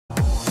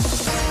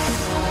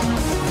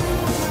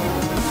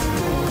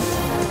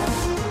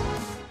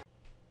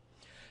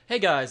Hey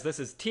guys, this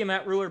is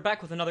TiamatRuler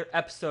back with another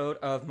episode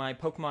of my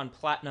Pokemon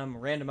Platinum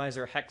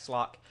Randomizer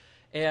Hexlocke.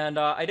 And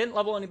I didn't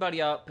level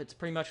anybody up. It's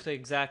pretty much the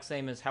exact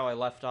same as how I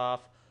left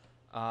off.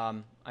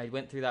 I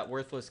went through that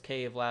worthless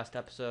cave last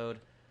episode,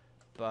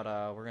 but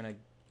we're gonna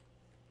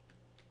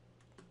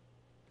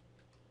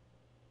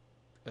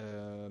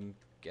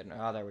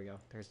there we go.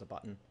 There's the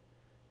button.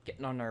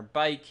 Getting on our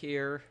bike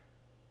here.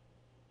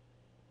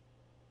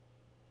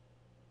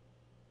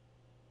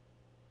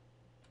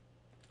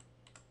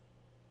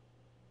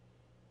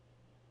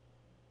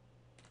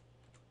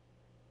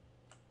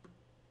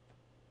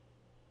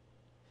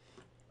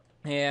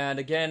 And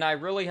again, I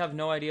really have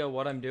no idea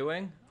what I'm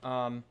doing.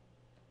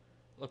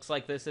 Looks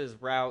like this is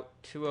Route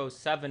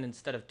 207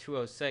 instead of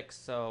 206,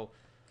 so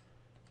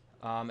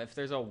if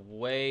there's a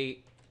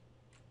way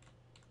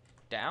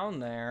down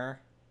there,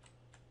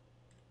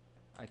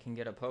 I can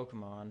get a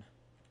Pokemon.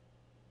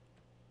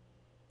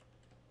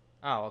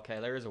 Oh, okay,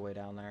 there is a way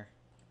down there.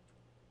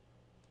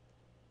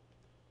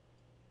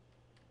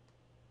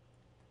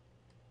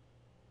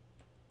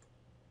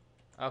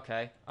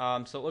 Okay,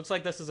 so it looks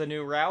like this is a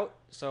new route,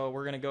 so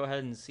we're gonna go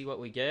ahead and see what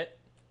we get.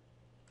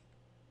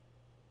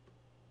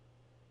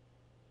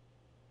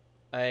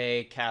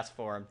 A cast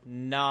form.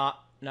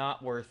 Not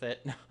worth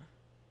it.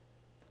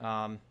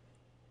 Not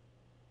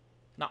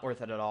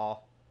worth it at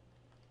all.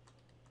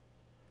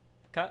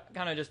 Kind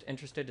of just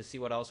interested to see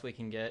what else we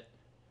can get.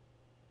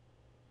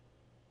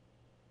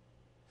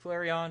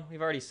 Flareon.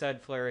 We've already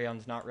said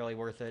Flareon's not really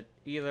worth it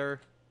either.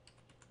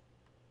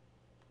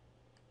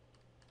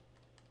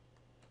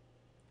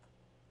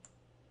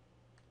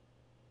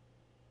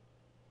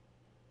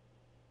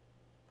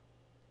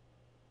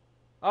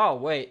 Oh,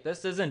 wait.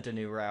 This isn't a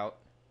new route.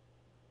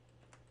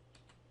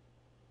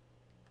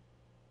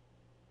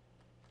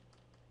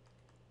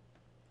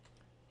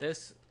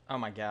 This... Oh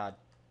my god.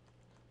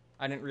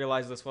 I didn't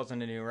realize this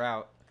wasn't a new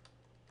route.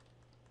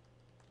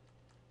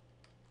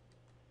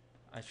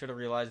 I should have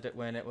realized it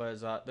when it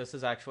was, this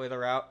is actually the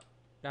route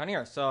down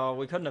here. So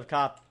we couldn't have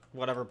caught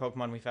whatever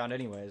Pokemon we found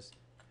anyways.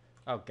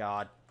 Oh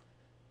god.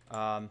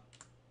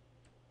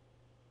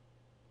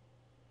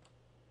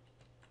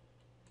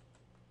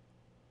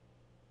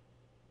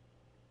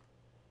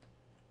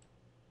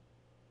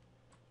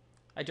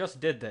 I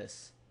just did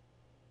this.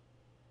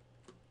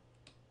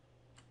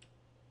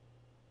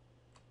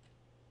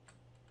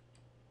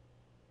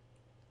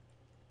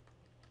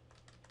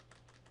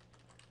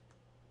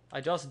 I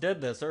just did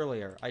this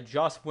earlier. I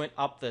just went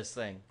up this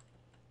thing.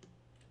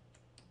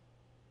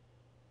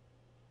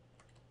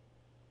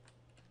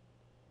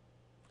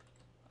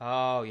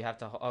 Oh, you have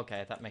to...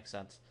 Okay, that makes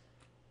sense.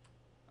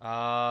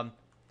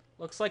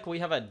 Looks like we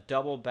have a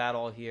double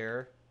battle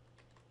here.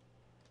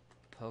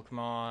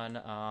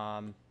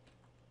 Pokemon,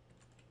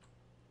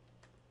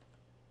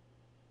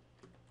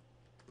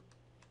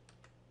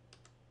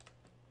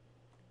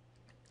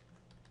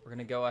 we're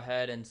gonna go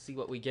ahead and see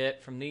what we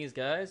get from these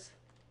guys.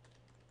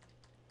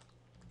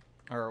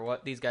 Or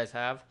what these guys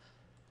have.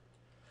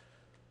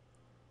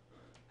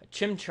 A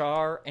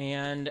Chimchar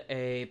and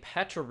a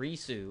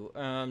Pachirisu.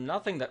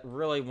 Nothing that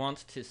really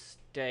wants to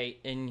stay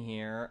in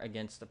here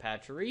against the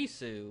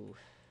Pachirisu.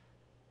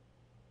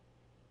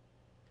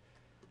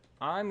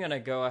 I'm going to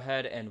go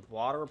ahead and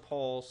Water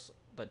Pulse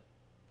the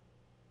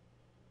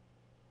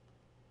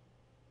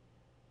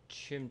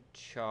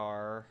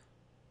Chimchar.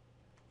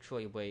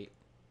 Actually, wait.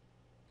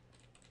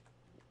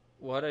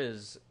 What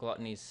is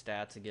Gluttony's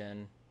stats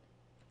again?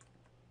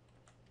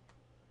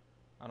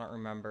 I don't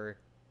remember.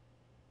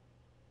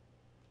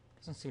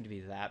 Doesn't seem to be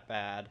that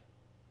bad.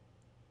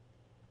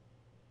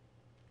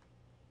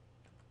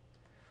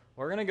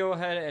 We're going to go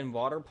ahead and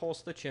Water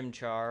Pulse the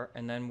Chimchar,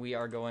 and then we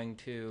are going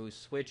to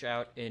switch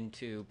out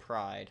into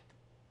Pride.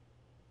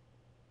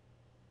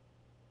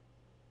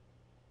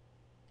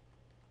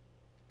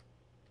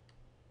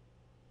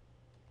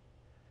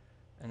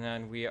 And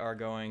then we are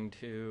going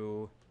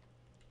to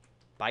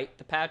Bite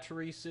the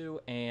Pachirisu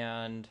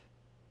and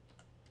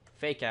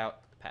Fake out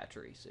the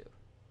Pachirisu.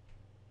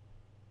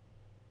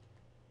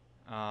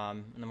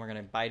 And then we're going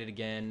to bite it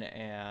again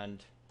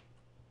and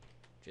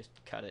just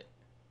cut it.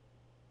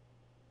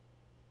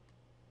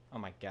 Oh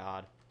my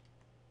god.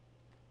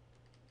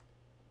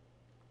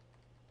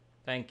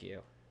 Thank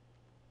you.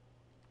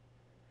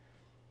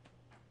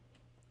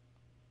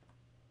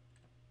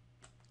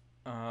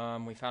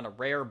 We found a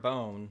rare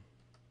bone.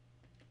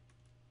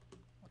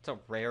 What's a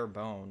rare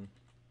bone?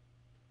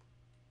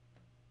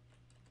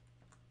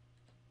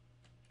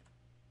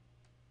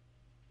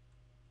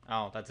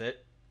 Oh, that's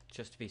it?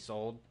 Just to be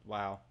sold?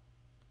 Wow.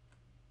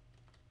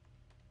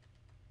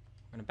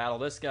 I'm gonna battle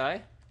this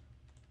guy.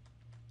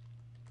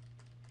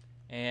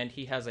 And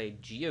he has a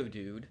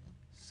Geodude.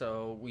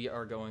 So we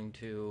are going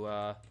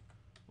to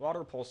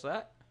Water Pulse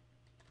that.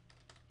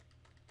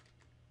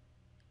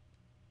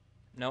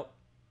 Nope.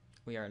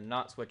 We are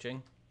not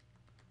switching.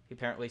 He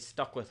apparently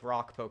stuck with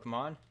rock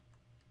Pokemon.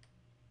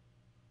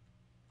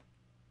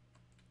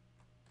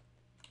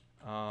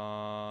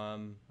 I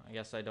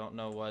guess I don't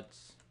know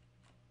what's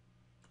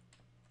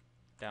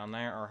down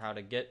there or how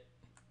to get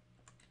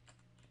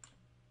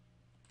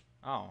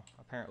Oh,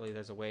 apparently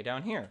there's a way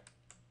down here.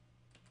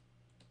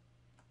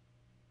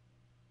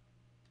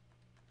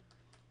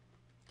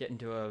 Get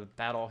into a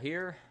battle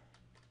here.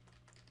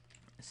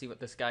 See what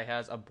this guy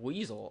has. A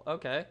Buizel.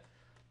 Okay.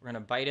 We're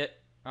going to bite it.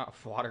 Oh,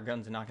 water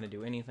gun's not going to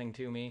do anything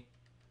to me.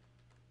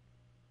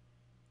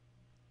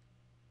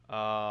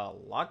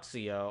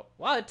 Luxio.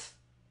 What?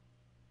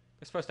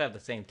 They're supposed to have the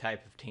same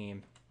type of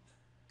team.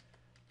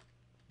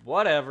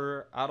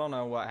 Whatever. I don't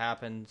know what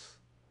happens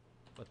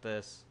with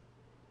this.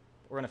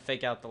 We're going to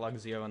fake out the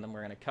Luxio and then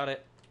we're going to cut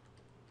it.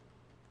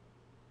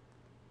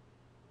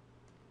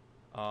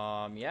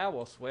 Yeah,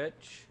 we'll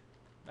switch.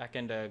 Back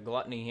into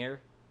Gluttony here.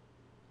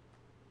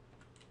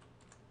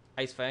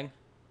 Ice Fang.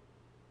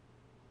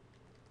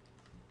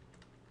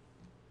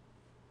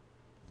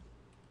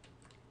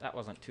 That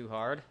wasn't too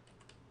hard.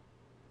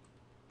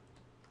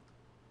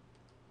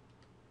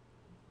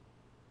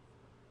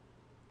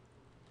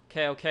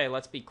 Okay,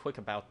 let's be quick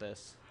about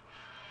this.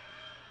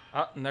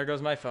 Oh, and there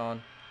goes my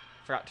phone.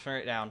 Forgot to turn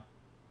it down.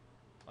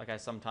 Like I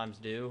sometimes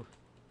do.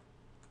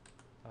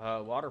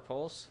 Water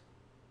Pulse.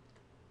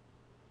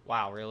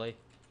 Wow, really?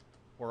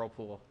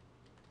 Whirlpool.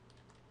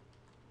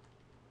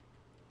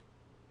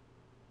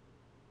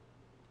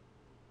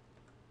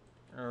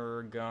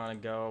 We're gonna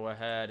go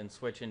ahead and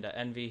switch into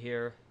Envy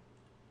here.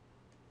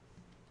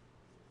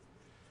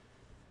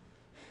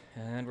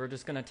 And we're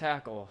just gonna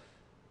tackle.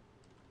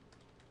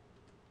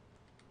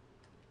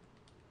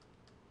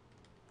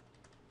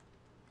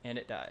 And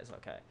it dies,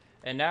 okay.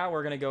 And now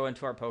we're gonna go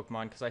into our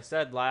Pokemon, because I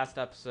said last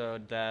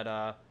episode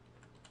that,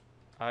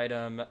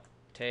 item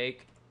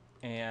take,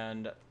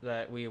 and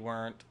that we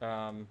weren't,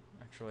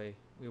 actually,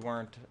 we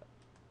were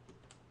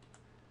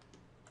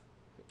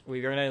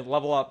gonna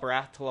level up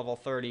Wrath to level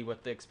 30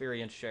 with the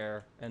experience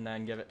share, and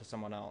then give it to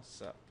someone else,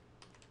 so.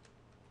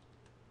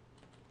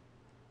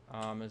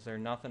 Is there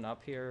nothing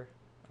up here?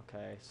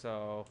 Okay,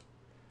 so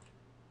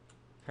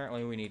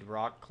apparently we need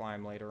Rock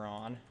Climb later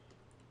on.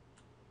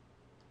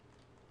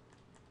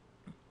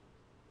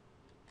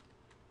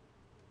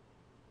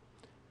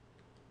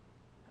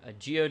 A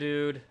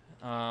Geodude,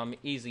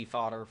 easy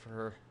fodder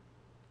for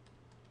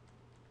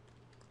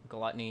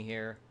Gluttony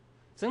here.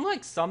 Seems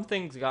like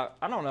something's got,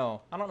 I don't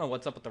know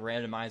what's up with the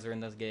randomizer in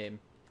this game.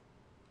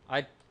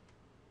 I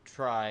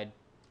tried,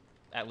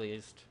 at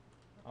least.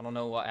 I don't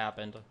know what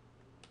happened.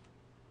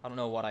 I don't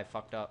know what I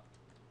fucked up.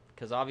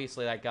 Because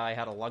obviously that guy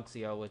had a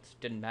Luxio which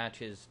didn't match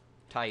his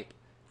type.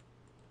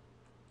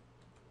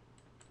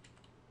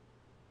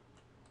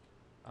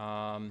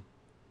 A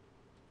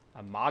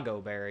Mago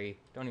Berry.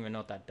 Don't even know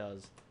what that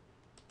does.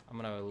 I'm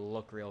gonna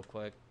look real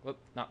quick. Whoop,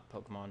 not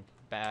Pokemon.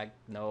 Bag.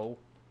 No.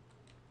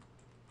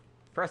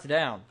 Press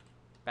down.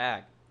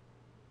 Bag.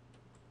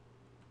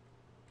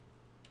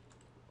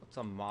 What's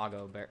a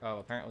Mago Berry? Oh,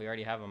 apparently we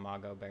already have a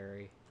Mago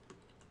Berry.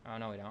 Oh,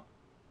 no we don't.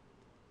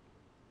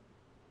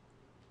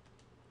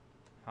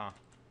 Huh.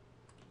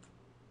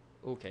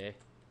 Okay.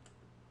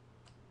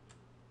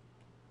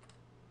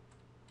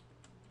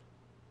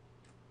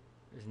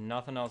 There's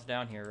nothing else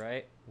down here,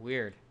 right?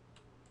 Weird.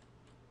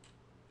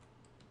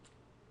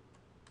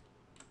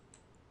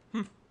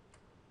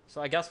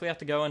 So I guess we have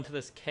to go into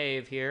this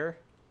cave here.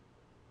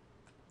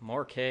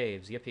 More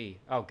caves, yippee.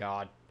 Oh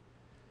god.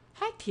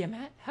 Hi,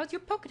 Tiamat. How's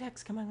your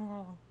Pokedex coming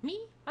along?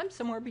 Me? I'm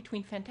somewhere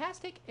between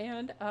fantastic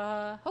and,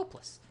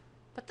 hopeless.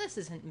 But this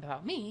isn't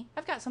about me.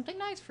 I've got something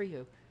nice for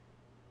you.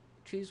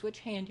 Choose which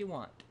hand you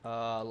want.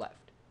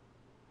 Left.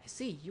 I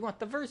see. You want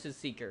the Versus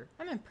Seeker.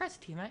 I'm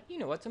impressed, Tiamat. You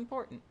know what's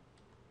important.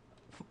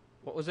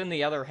 What was in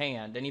the other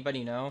hand?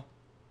 Anybody know?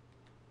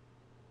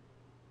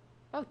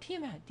 Oh,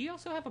 Tiamat, do you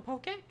also have a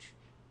Pokédex?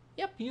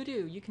 Yep, you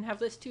do. You can have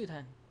this too,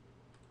 then.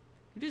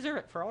 You deserve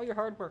it for all your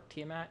hard work,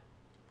 Tiamat.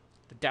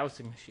 The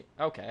dowsing machine.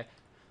 Okay.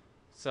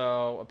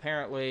 So,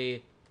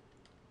 apparently,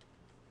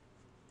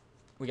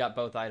 we got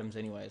both items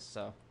anyways,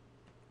 so.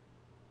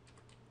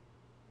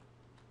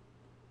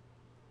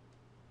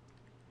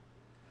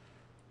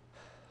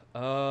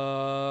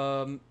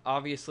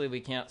 Obviously we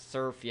can't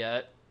surf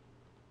yet.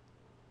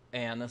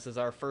 And this is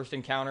our first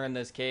encounter in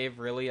this cave.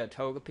 Really? A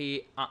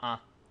Togepi?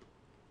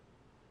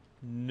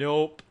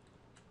 Nope.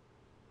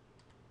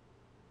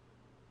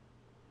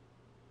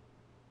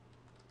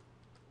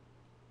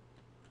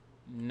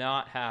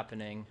 Not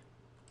happening.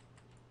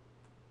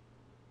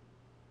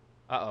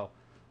 Uh-oh.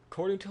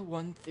 According to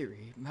one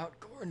theory, Mount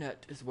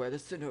Coronet is where the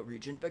Sinnoh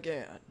region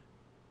began.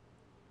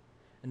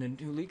 In a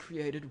newly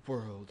created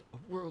world,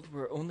 a world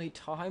where only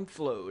time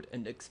flowed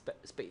and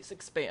space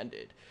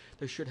expanded,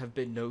 there should have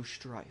been no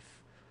strife.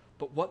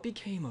 But what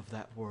became of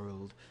that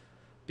world?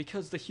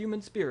 Because the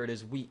human spirit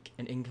is weak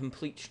and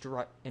incomplete,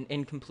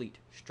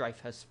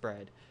 strife has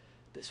spread.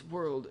 This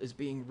world is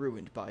being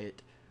ruined by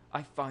it.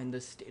 I find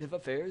this state of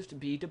affairs to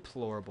be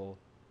deplorable.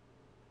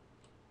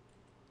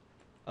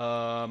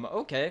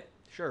 Okay,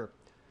 sure.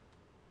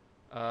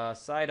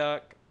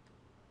 Psyduck.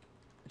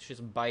 Let's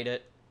just bite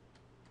it.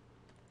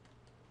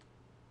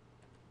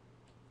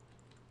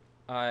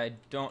 I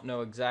don't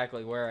know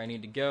exactly where I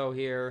need to go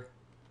here.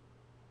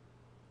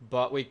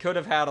 But we could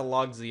have had a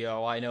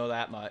Luxio, I know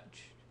that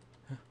much.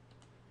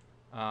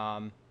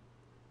 I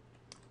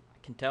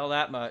can tell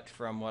that much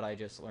from what I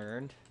just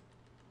learned.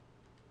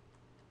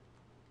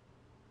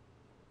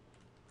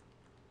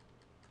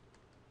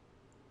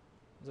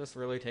 Is this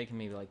really taking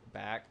me, like,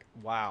 back?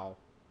 Wow.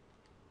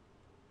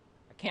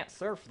 I can't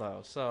surf, though,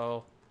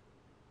 so...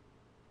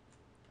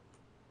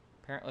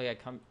 Apparently I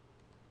come...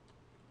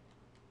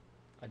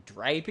 A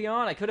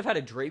Drapion? I could have had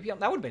a Drapion.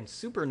 That would have been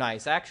super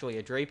nice, actually,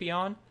 a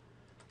Drapion.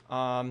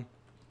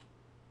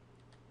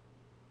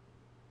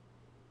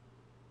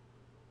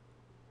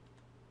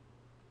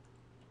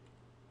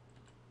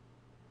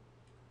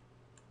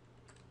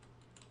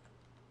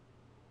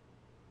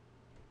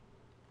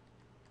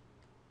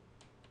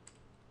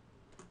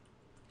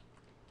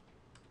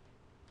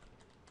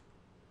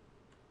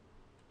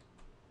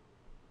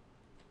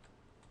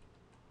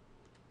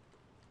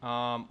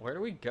 Where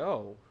do we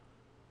go?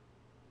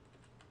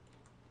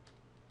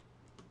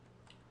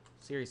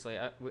 Seriously,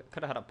 we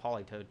could have had a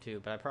Politoed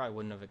too, but I probably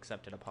wouldn't have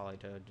accepted a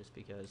Politoed just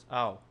because...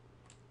 Oh.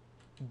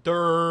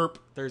 Derp!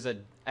 There's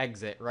an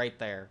exit right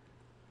there.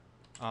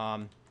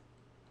 I'm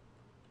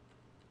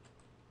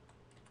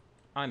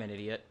an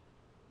idiot.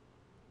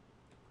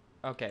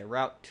 Okay,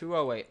 Route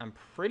 208. I'm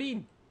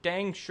pretty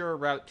dang sure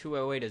Route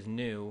 208 is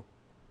new.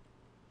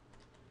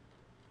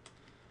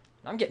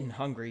 I'm getting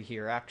hungry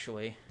here,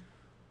 actually.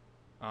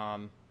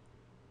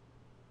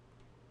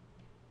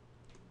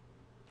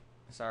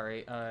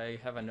 Sorry, I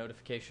have a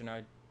notification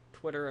on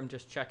Twitter. I'm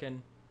just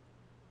checking.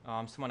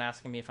 Someone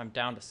asking me if I'm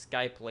down to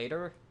Skype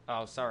later.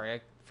 Oh, sorry,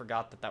 I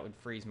forgot that would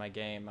freeze my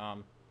game.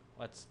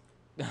 Let's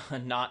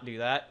not do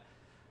that.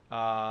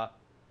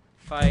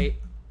 Fight.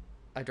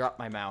 I dropped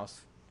my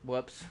mouse.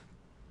 Whoops.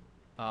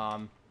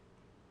 I'm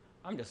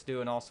just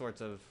doing all sorts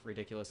of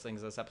ridiculous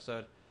things this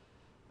episode.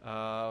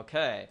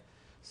 Okay.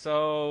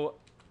 So,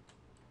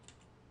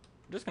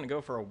 I'm just going to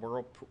go for a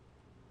whirlpool.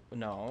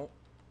 No.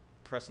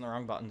 Pressing the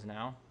wrong buttons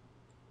now.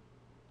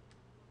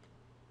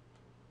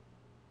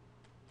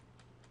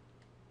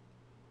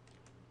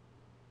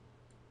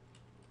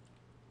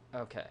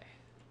 Okay.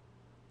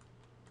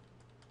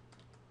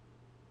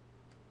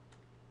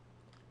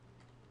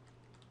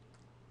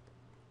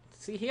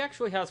 See, he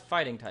actually has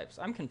fighting types.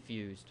 I'm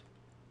confused.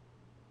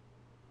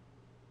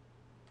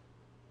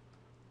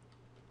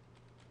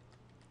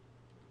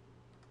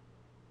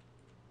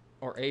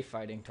 Or a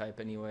fighting type,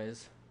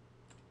 anyways.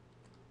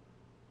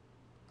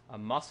 A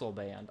muscle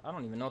band. I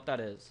don't even know what that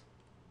is.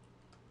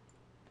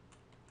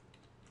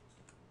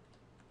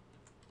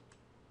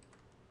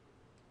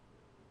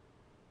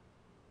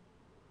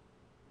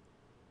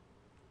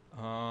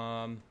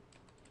 I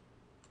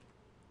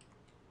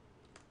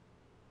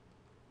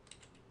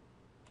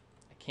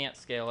can't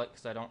scale it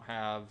because I don't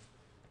have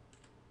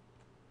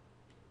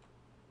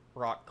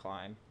rock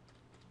climb.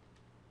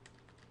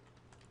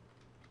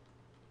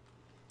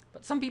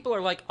 But some people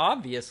are like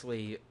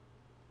obviously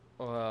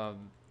are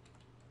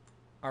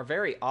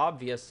very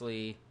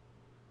obviously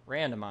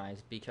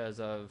randomized because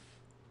of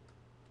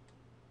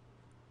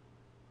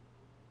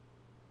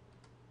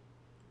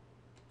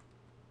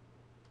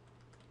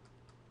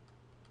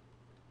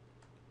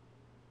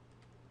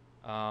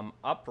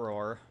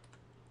uproar.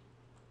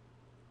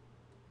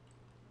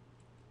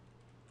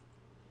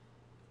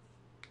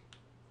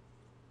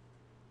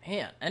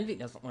 Man, Envy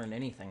doesn't learn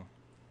anything.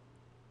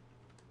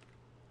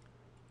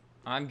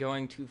 I'm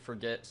going to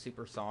forget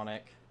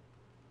Supersonic.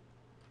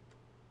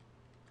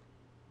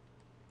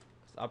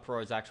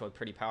 Uproar is actually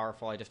pretty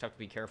powerful. I just have to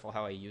be careful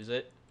how I use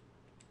it.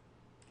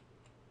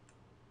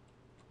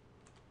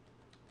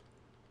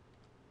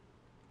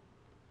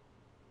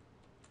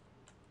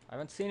 I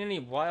haven't seen any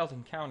wild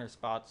encounter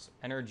spots.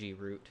 Energy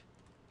root.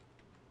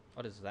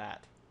 What is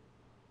that?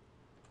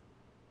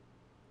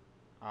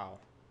 Oh.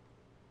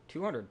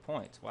 200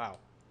 points. Wow.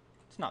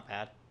 It's not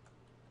bad.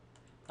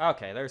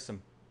 Okay, there's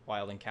some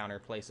wild encounter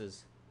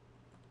places.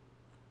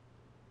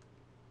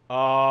 We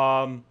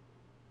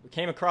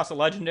came across a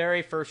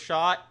legendary first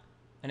shot,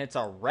 and it's a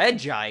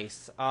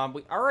Regice.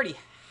 We already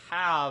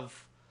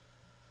have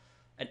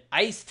an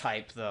ice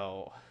type,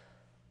 though.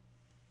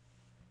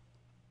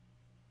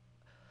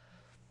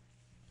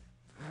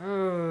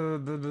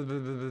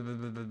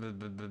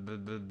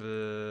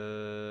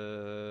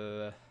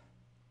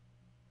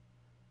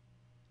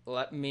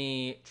 Let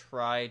me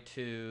try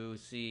to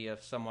see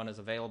if someone is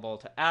available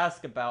to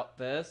ask about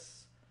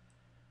this.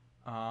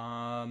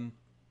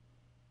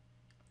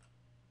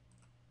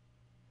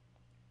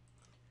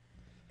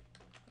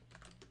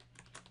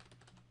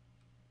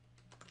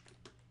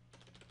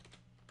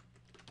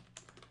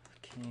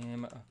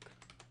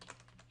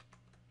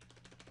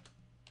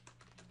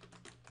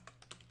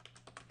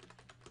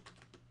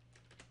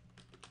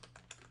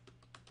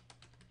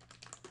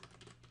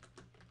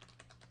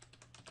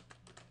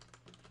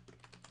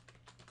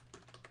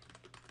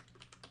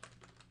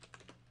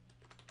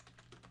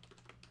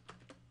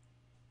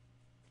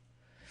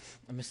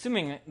 I'm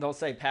assuming they'll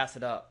say pass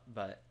it up,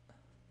 but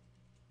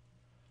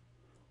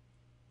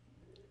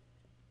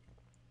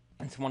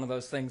it's one of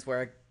those things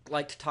where I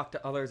like to talk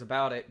to others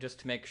about it just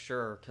to make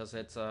sure, because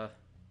it's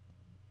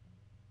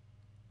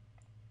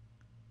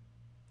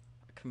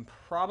Can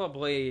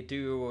probably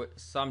do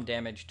some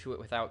damage to it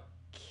without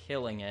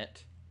killing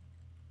it.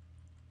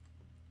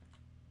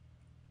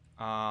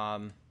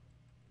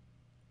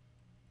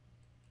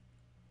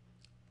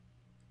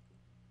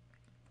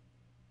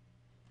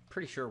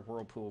 Pretty sure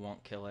Whirlpool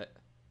won't kill it.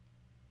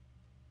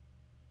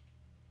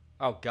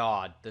 Oh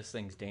god, this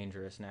thing's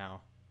dangerous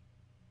now.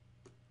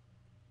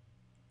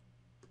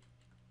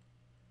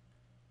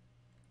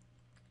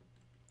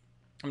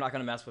 I'm not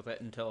gonna mess with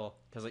it until,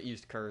 because it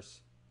used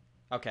Curse.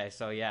 Okay,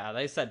 so yeah,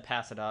 they said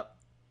pass it up.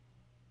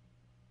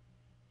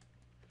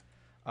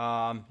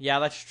 Yeah,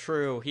 that's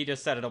true. He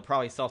just said it'll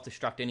probably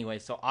self-destruct anyway,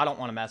 so I don't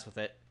want to mess with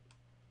it.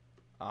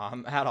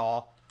 At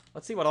all.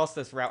 Let's see what else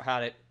this route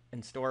had it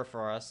in store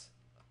for us.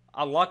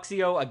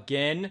 Luxio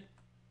again?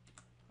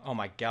 Oh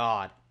my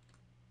god.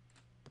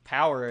 The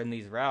power in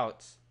these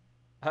routes.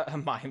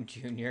 Mime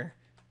Jr.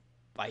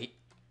 Bite.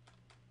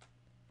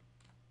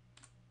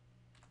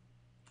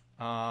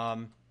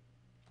 Badu.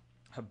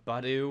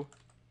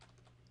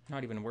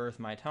 Not even worth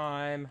my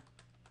time.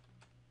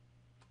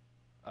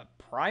 A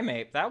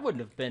Primate? That wouldn't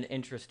have been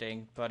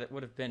interesting, but it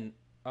would have been...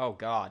 Oh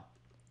god.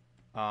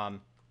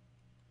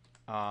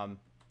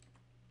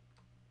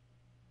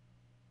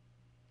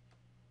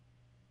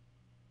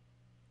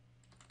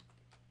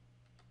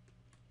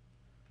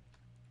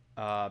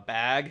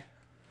 Bag.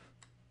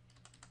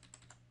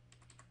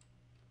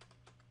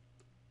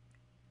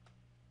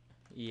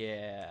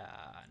 Yeah,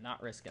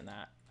 not risking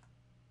that.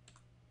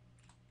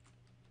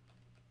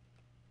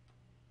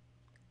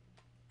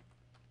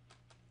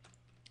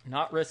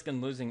 Not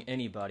risking losing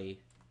anybody.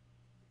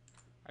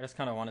 I just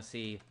kind of want to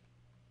see...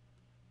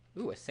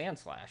 Ooh, a Sand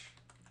Slash.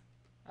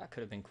 That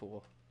could have been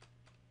cool.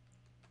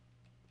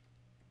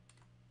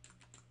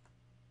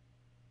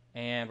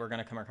 And we're going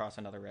to come across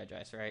another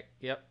Regice, right?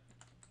 Yep.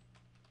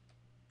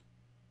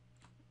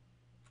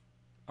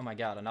 Oh my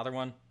god, another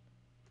one?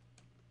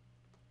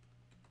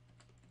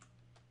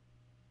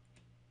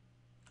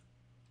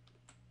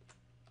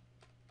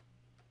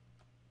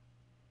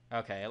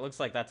 Okay, it looks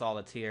like that's all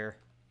that's here.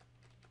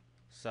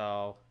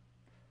 So,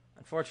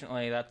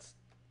 unfortunately, that's...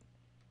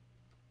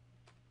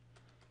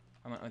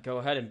 I'm going to go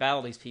ahead and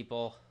battle these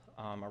people.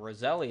 A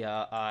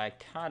Roselia, I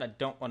kind of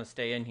don't want to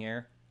stay in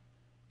here.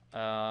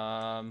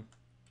 Let's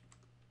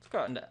go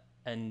out into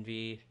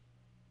Envy.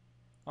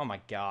 Oh my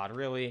god,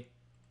 really?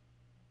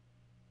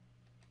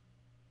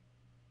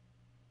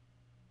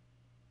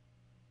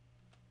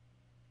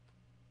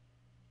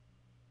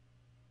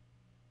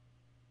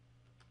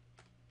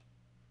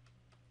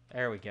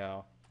 There we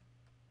go.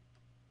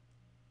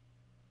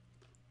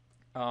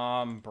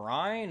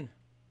 Brine?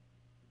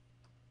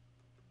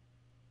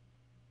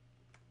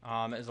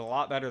 Is a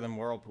lot better than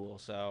Whirlpool,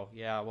 so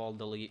yeah, we'll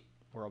delete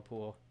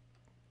Whirlpool.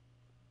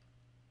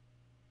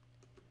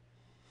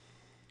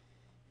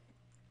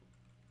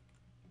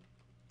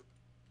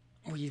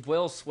 We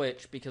will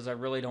switch because I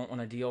really don't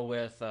want to deal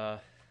with,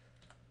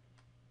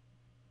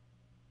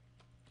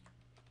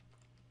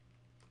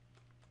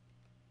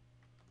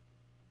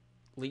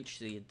 Leech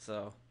Seed,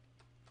 so...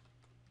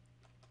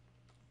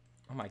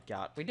 Oh my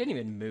god, we didn't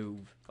even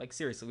move. Like,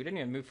 seriously, we didn't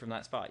even move from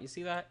that spot. You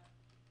see that?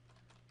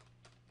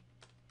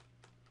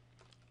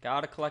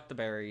 Gotta collect the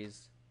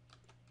berries.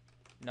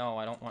 No,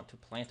 I don't want to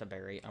plant a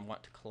berry. I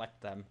want to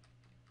collect them.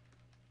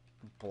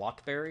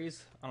 Block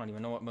berries? I don't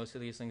even know what most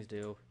of these things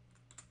do.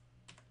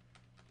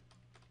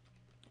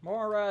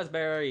 More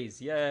raspberries!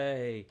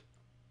 Yay!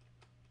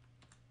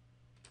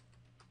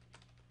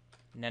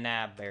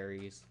 Nanab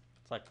berries.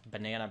 It's like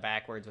banana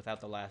backwards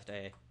without the last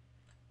A.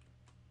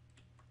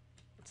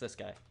 What's this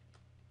guy?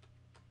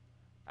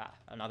 Ah,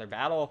 another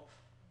battle.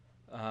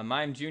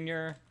 Mime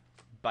Jr.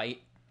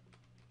 Bite.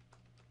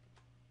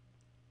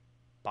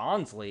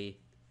 Bonsly?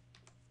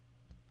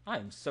 I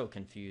am so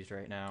confused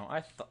right now.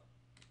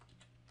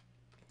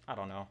 I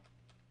don't know.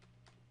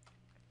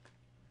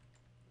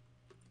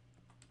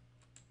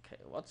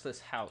 Okay, what's this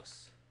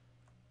house?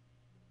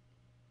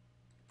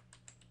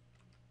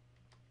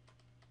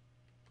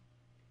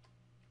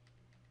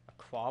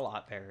 A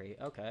Qualot berry.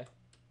 Okay.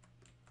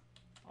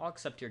 I'll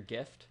accept your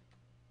gift.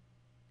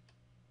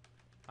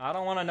 I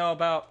don't want to know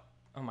about...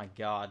 Oh my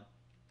god.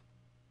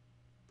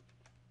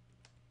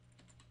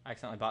 I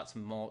accidentally bought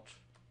some mulch.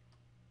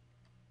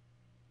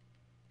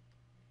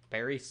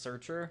 Berry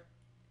Searcher?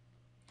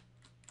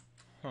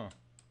 Huh.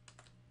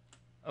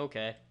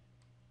 Okay.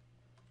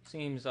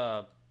 Seems,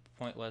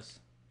 pointless.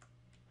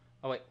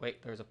 Oh,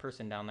 wait, there's a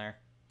person down there.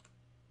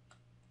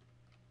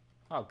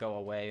 Oh, go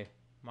away,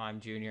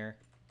 Mime Jr.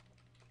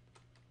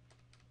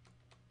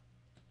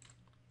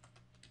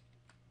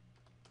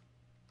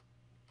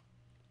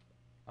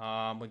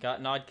 We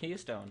got Nod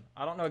Keystone.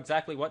 I don't know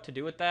exactly what to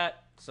do with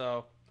that,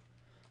 so...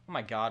 Oh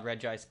my god,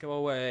 Regice, go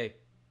away.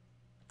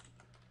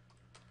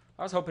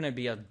 I was hoping it'd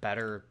be a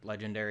better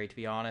legendary, to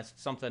be honest.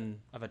 Something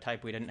of a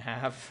type we didn't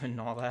have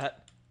and all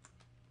that.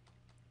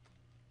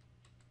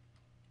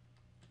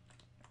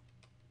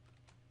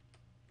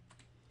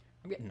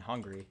 I'm getting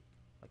hungry.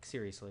 Like,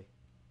 seriously.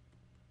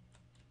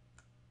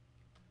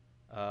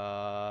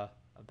 A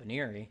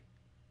Baneri.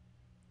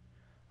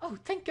 Oh,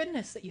 thank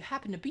goodness that you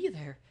happened to be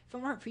there. If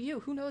it weren't for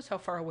you, who knows how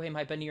far away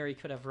my Baneri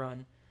could have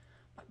run.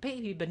 My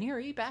baby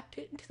Baneri,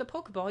 into the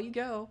Pokeball you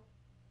go.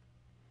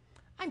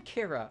 I'm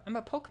Kira. I'm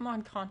a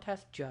Pokemon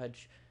contest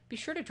judge. Be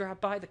sure to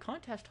drop by the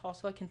contest hall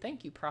so I can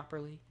thank you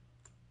properly.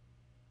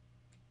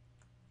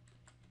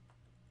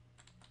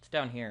 It's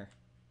down here.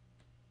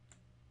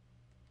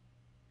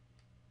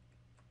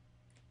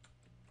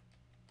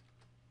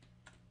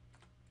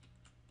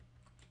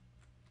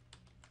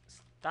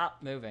 Stop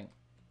moving.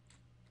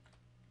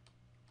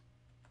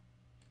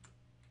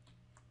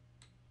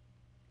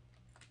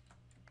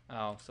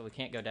 Oh, so we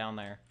can't go down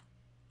there.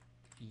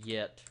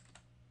 Yet.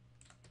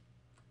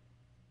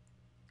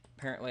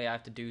 Apparently I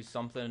have to do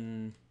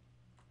something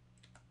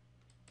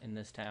in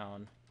this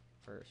town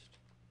first.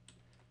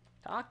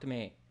 Talk to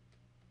me.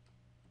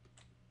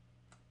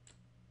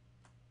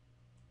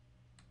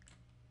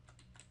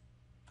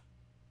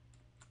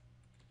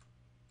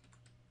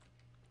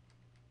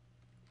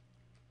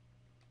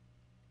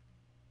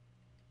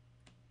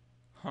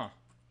 Huh.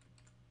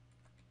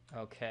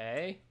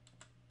 Okay.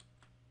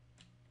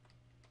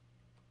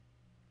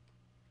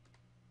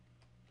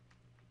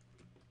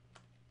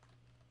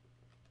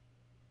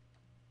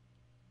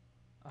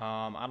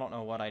 I don't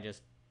know what I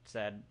just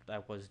said I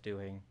was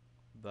doing,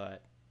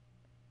 but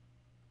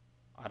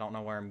I don't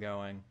know where I'm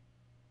going.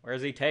 Where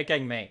is he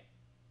taking me?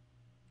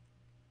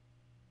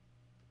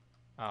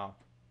 Oh,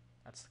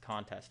 that's the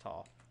contest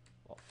hall.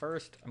 Well,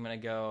 first I'm gonna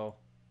go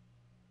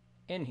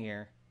in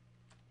here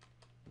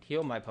and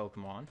heal my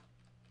Pokemon.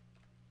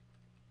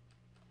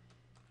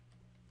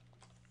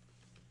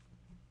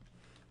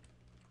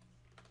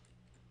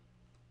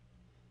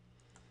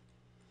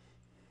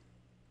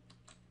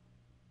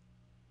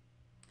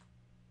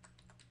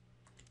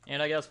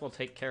 And I guess we'll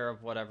take care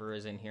of whatever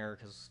is in here,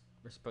 because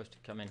we're supposed to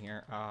come in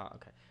here.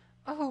 Okay.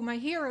 Oh, my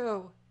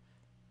hero!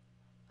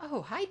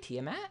 Oh, hi,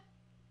 Tiamat.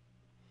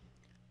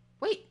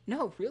 Wait,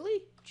 no,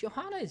 really?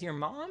 Johanna is your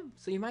mom?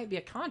 So you might be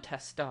a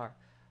contest star.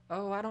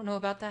 Oh, I don't know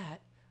about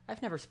that.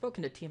 I've never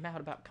spoken to Tiamat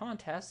about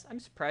contests. I'm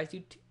surprised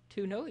you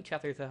two know each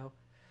other, though.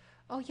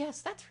 Oh,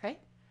 yes, that's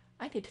right.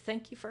 I need to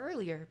thank you for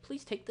earlier.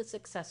 Please take this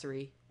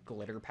accessory.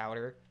 Glitter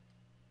powder.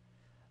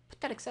 Put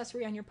that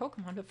accessory on your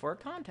Pokemon before a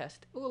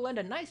contest. It will lend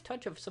a nice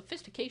touch of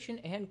sophistication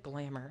and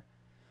glamour.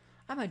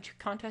 I'm a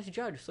contest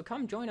judge, so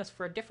come join us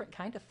for a different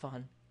kind of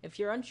fun. If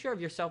you're unsure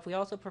of yourself, we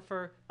also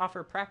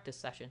offer practice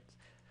sessions.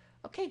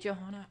 Okay,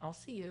 Johanna, I'll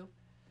see you.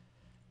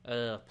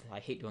 I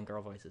hate doing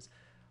girl voices.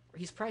 Were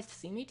you surprised to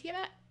see me,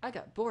 Tiamat? I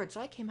got bored,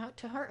 so I came out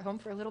to Hearthome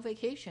for a little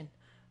vacation.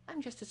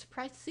 I'm just as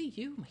surprised to see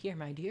you here,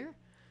 my dear.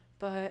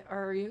 But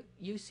are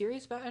you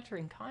serious about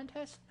entering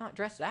contests? Not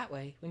dressed that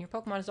way. When your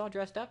Pokemon is all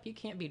dressed up, you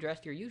can't be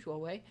dressed your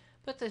usual way.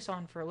 Put this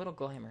on for a little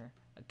glamour.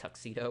 A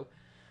tuxedo.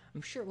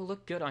 I'm sure it will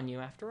look good on you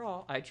after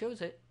all. I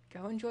chose it.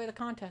 Go enjoy the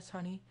contest,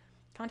 honey.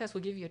 Contest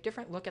will give you a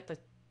different look at the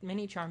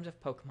many charms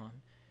of Pokemon.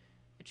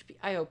 It should be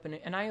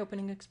an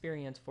eye-opening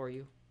experience for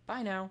you.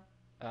 Bye now.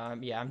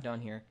 Yeah, I'm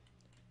done here.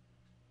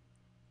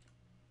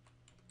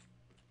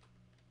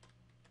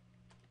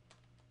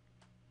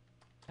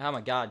 Oh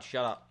my god,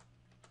 shut up.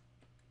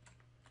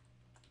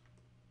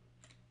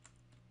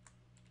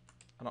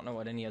 I don't know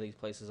what any of these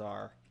places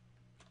are.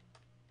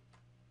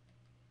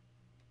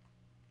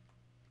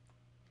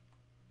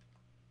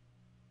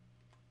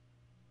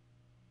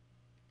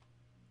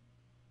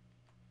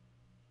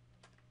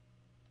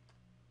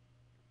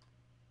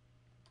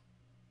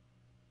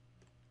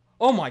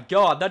 Oh my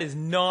god, that is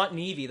not an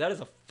Eevee. That is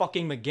a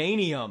fucking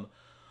Meganium.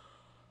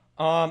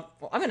 Well,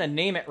 I'm going to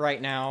name it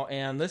right now,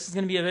 and this is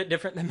going to be a bit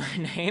different than my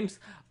names.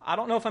 I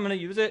don't know if I'm going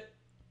to use it.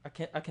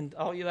 I can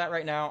tell you that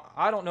right now.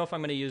 I don't know if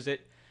I'm going to use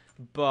it,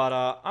 but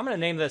I'm going to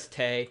name this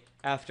Tay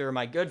after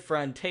my good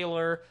friend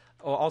Taylor,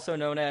 also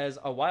known as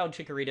a Wild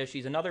Chikorita.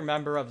 She's another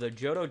member of the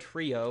Johto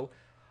Trio,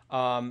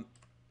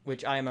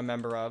 which I am a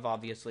member of,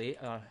 obviously.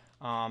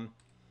 Whoa.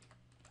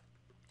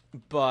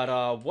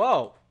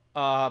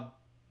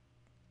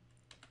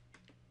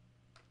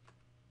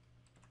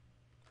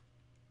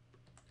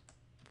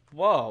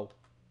 Whoa.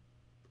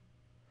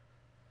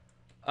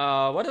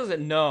 What does it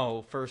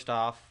know, first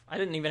off? I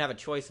didn't even have a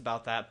choice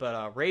about that,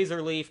 but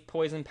Razor Leaf,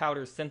 Poison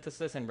Powder,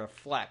 Synthesis, and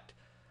Reflect.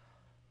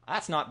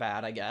 That's not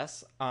bad, I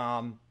guess.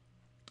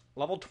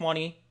 Level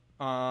 20,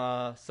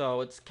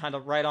 so it's kind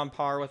of right on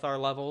par with our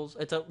levels.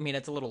 It's a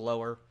little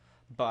lower,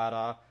 but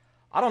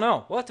I don't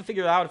know. We'll have to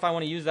figure out if I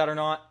want to use that or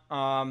not.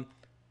 I'm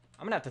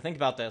going to have to think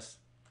about this.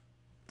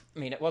 I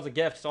mean, it was a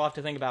gift, so I'll have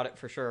to think about it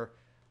for sure.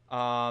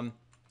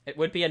 It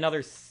would be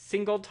another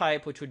single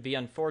type, which would be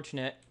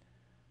unfortunate.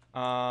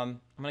 I'm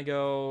going to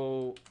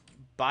go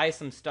buy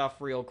some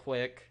stuff real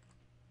quick.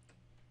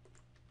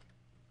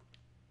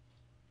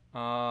 We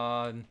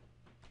don't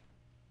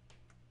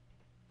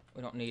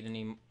need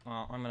any...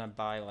 I'm going to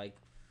buy like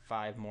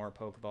 5 more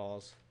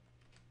Pokeballs.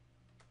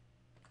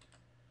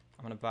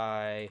 I'm going to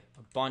buy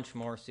a bunch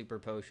more Super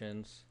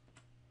Potions.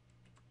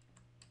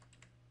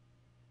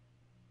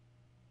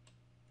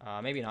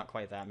 Maybe not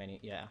quite that many.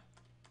 Yeah.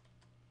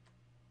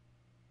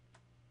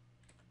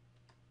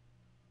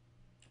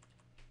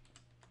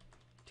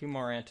 2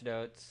 more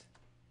antidotes.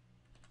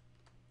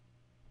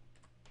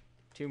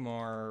 2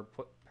 more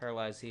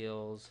paralyzed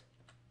heals.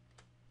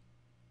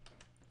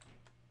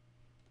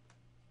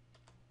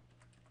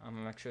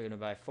 I'm actually going to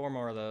buy 4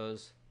 more of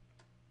those.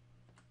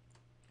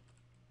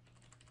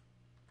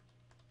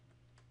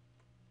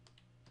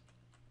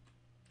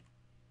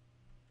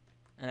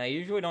 And I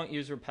usually don't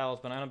use repels,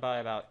 but I'm going to buy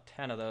about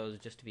 10 of those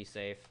just to be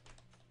safe.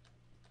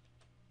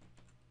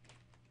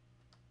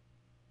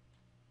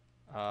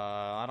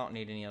 I don't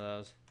need any of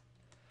those.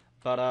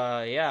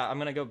 But, yeah, I'm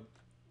going to go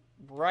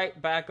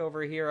right back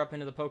over here up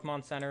into the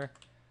Pokemon Center.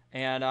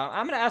 And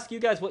I'm going to ask you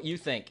guys what you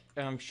think.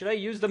 Should I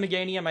use the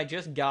Meganium I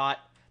just got?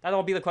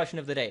 That'll be the question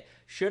of the day.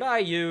 Should I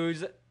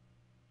use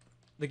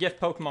the gift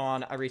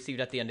Pokemon I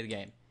received at the end of the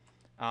game?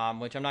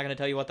 Which I'm not going to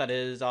tell you what that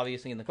is,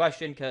 obviously, in the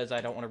question, because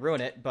I don't want to ruin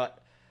it. But,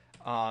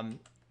 I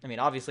mean,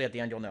 obviously, at the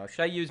end, you'll know.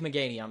 Should I use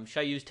Meganium? Should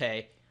I use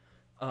Tay?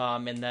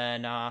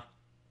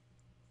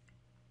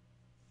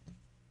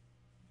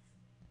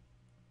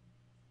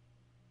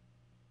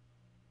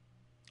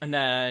 And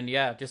then,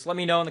 yeah, just let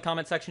me know in the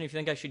comment section if you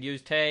think I should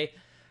use Tay.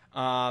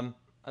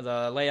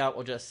 The layout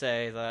will just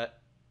say that,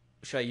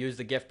 should I use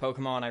the gift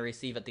Pokemon I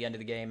receive at the end of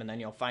the game, and then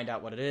you'll find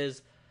out what it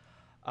is.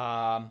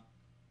 But,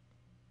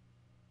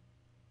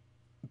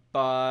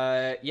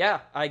 yeah,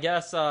 I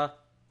guess,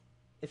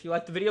 if you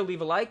liked the video, leave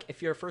a like.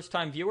 If you're a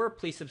first-time viewer,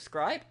 please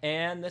subscribe.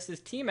 And this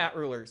is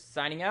TiamatRuler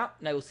signing out,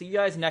 and I will see you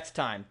guys next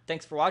time.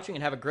 Thanks for watching,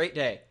 and have a great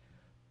day.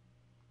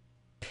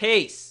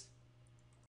 Peace!